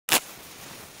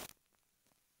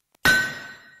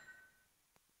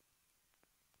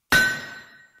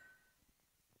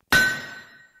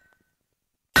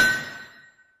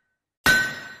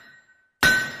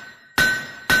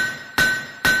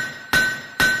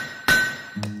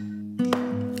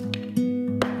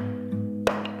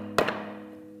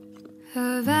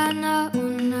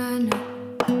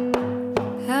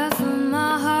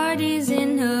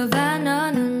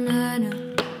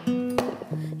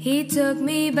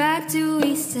back to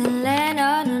Eastern land,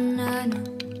 oh, no, no,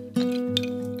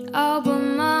 no. Oh, but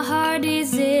my heart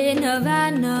is in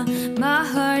Havana. My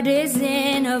heart is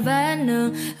in Havana,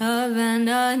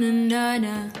 Havana, na, na,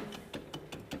 na.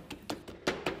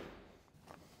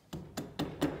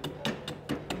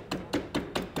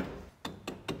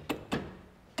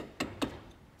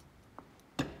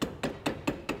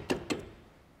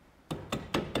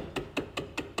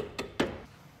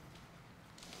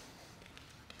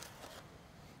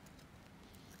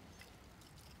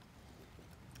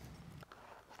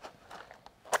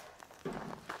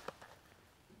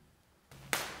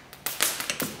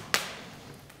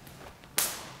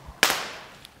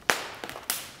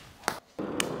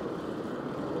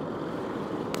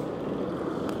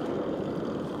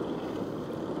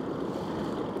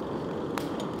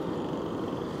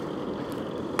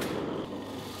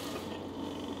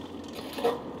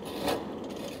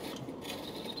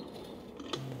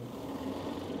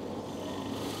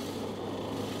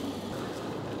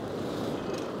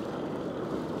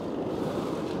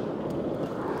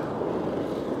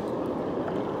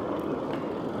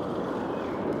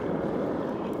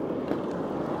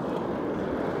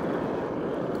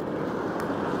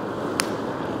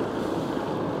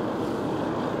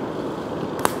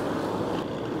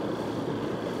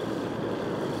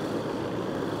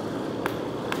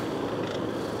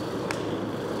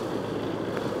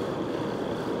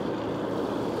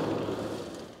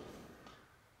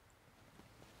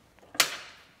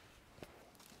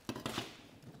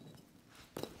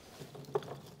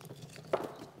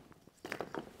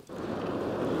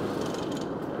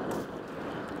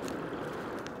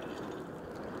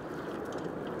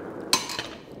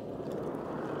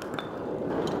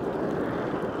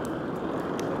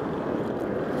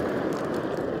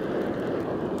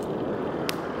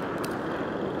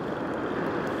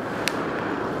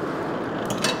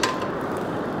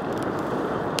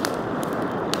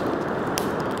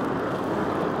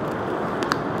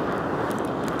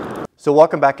 So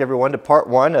welcome back everyone to part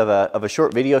one of a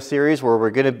short video series where we're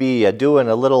going to be doing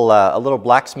a little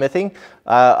blacksmithing.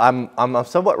 I'm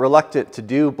somewhat reluctant to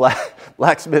do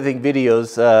blacksmithing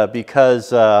videos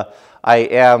because I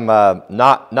am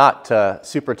not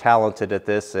super talented at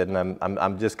this, and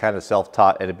I'm just kind of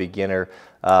self-taught and a beginner.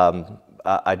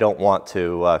 I don't want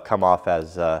to come off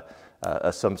as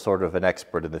some sort of an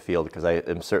expert in the field, because I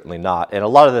am certainly not. And a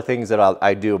lot of the things that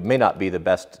I do may not be the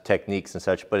best techniques and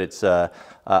such, but it's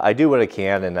I do what I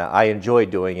can, and I enjoy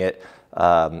doing it,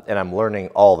 and I'm learning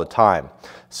all the time.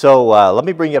 So let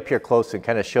me bring you up here close and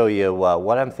kind of show you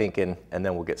what I'm thinking, and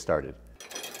then we'll get started.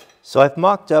 So I've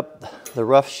mocked up the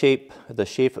rough shape, the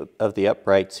shape of the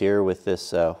uprights here with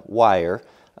this wire,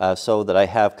 so that I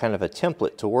have kind of a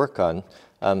template to work on.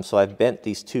 So I've bent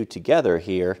these two together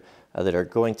here that are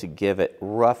going to give it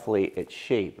roughly its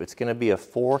shape. It's going to be a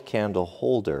 4-candle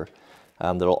holder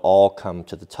that'll all come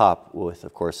to the top with,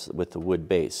 of course, with the wood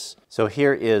base. So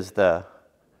here is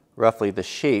roughly the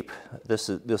shape. This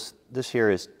here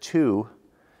is 2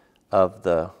 of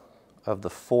the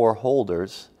 4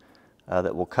 holders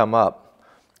that will come up.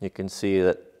 You can see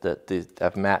that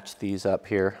I've matched these up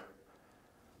here,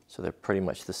 so they're pretty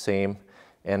much the same.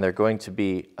 And they're going to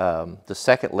be, the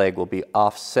second leg will be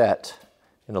offset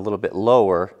and a little bit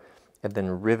lower, and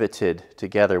then riveted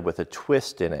together with a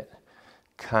twist in it,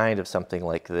 kind of something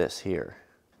like this here.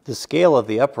 The scale of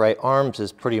the upright arms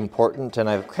is pretty important, and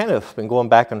I've kind of been going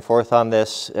back and forth on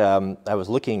this. I was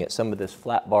looking at some of this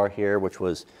flat bar here, which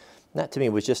was, that to me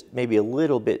was just maybe a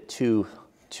little bit too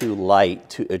light,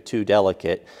 too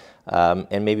delicate,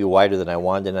 and maybe wider than I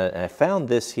wanted. And I found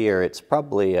this here. It's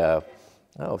probably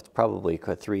it's probably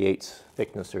 3/8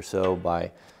 thickness or so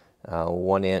by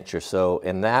 1 inch or so,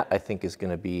 and that I think is going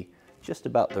to be just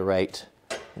about the right,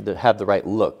 have the right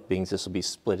look, being this will be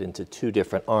split into 2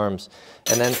 different arms.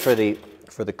 And then for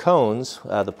the cones,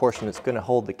 the portion that's going to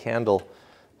hold the candle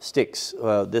sticks,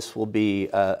 this will be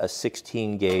a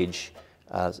 16 gauge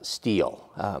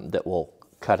steel that will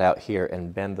cut out here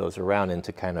and bend those around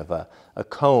into kind of a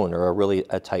cone, or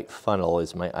a tight funnel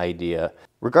is my idea.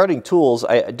 Regarding tools,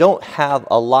 I don't have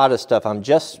a lot of stuff. I'm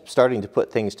just starting to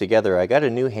put things together. I got a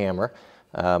new hammer.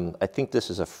 I think this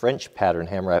is a French pattern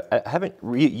hammer. I haven't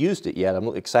used it yet.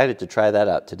 I'm excited to try that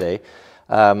out today.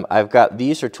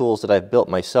 These are tools that I've built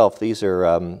myself. These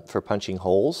are for punching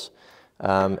holes.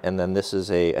 And then this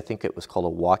is I think it was called a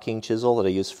walking chisel that I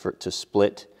use to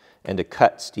split and to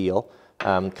cut steel.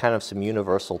 Kind of some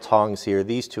universal tongs here.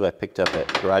 These two I picked up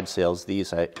at garage sales.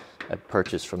 These I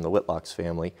purchased from the Whitlock's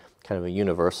family, kind of a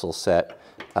universal set.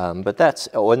 But that's,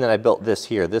 oh, and then I built this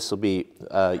here. This will be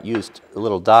used, a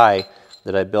little die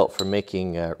that I built for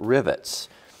making rivets.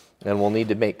 And we'll need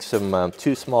to make some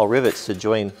 2 small rivets to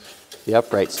join the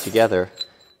uprights together.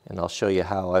 And I'll show you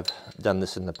how I've done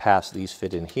this in the past. These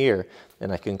fit in here,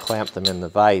 and I can clamp them in the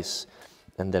vise,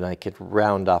 and then I could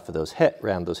round those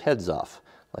heads off.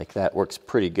 Like that works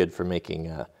pretty good for making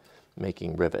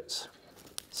rivets.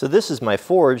 So this is my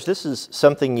forge. This is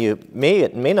something you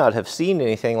may not have seen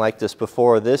anything like this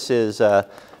before. These are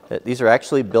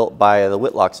actually built by the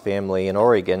Whitlock's family in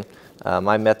Oregon.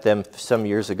 I met them some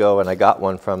years ago, and I got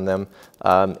one from them.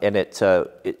 And it's a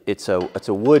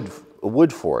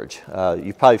wood forge.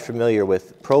 You're probably familiar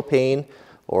with propane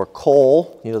or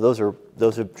coal. You know,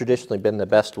 those have traditionally been the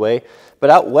best way. But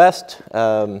out west,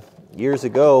 years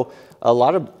ago, a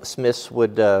lot of smiths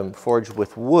would forge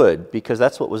with wood because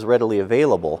that's what was readily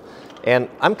available. And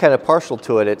I'm kind of partial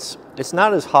to it. It's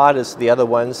not as hot as the other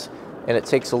ones, and it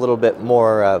takes a little bit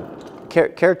more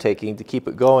caretaking to keep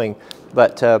it going.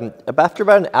 But after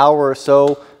about an hour or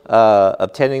so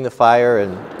of tending the fire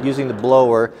and using the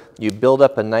blower, you build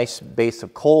up a nice base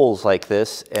of coals like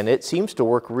this, and it seems to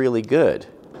work really good.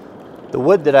 The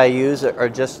wood that I use are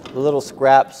just little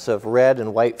scraps of red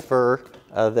and white fir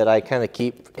that I kind of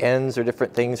keep ends or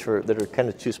different things that are kind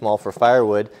of too small for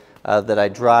firewood that I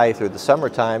dry through the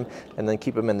summertime and then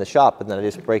keep them in the shop, and then I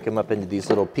just break them up into these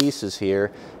little pieces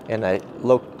here, and I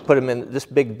put them in this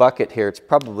big bucket here. It's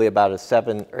probably about a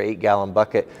 7 or 8 gallon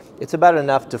bucket. It's about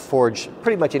enough to forge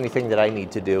pretty much anything that I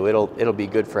need to do. It'll be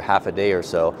good for half a day or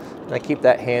so. And I keep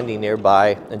that handy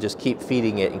nearby and just keep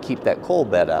feeding it and keep that coal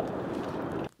bed up.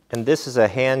 And this is a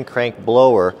hand crank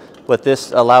blower. What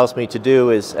this allows me to do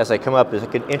is, as I come up, is I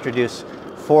can introduce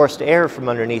forced air from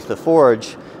underneath the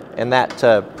forge, and that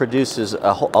produces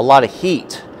a lot of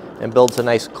heat and builds a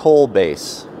nice coal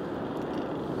base.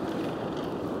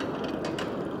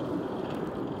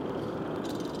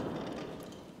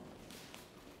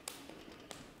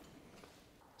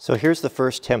 So here's the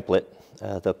first template,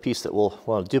 the piece that we'll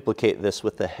want to duplicate this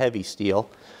with the heavy steel.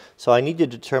 So I need to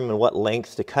determine what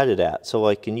length to cut it at. So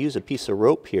I can use a piece of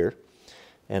rope here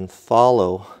and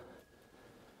follow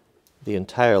the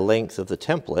entire length of the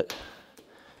template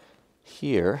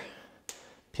here,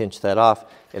 pinch that off,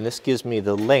 and this gives me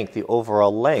the length, the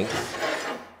overall length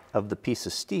of the piece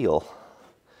of steel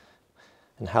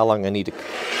and how long I need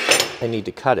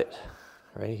to cut it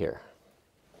right here.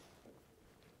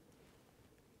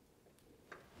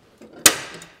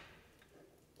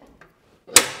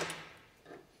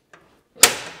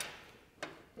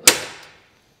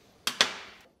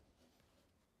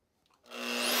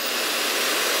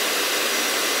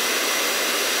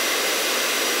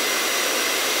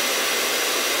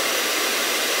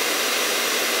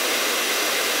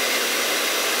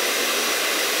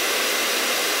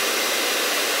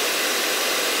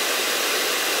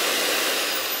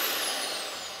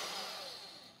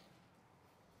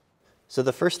 So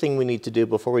the first thing we need to do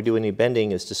before we do any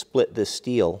bending is to split this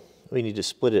steel. We need to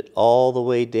split it all the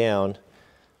way down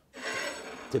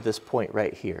to this point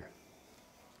right here.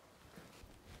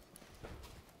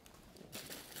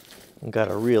 We've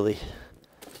got a really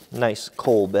nice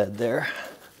coal bed there.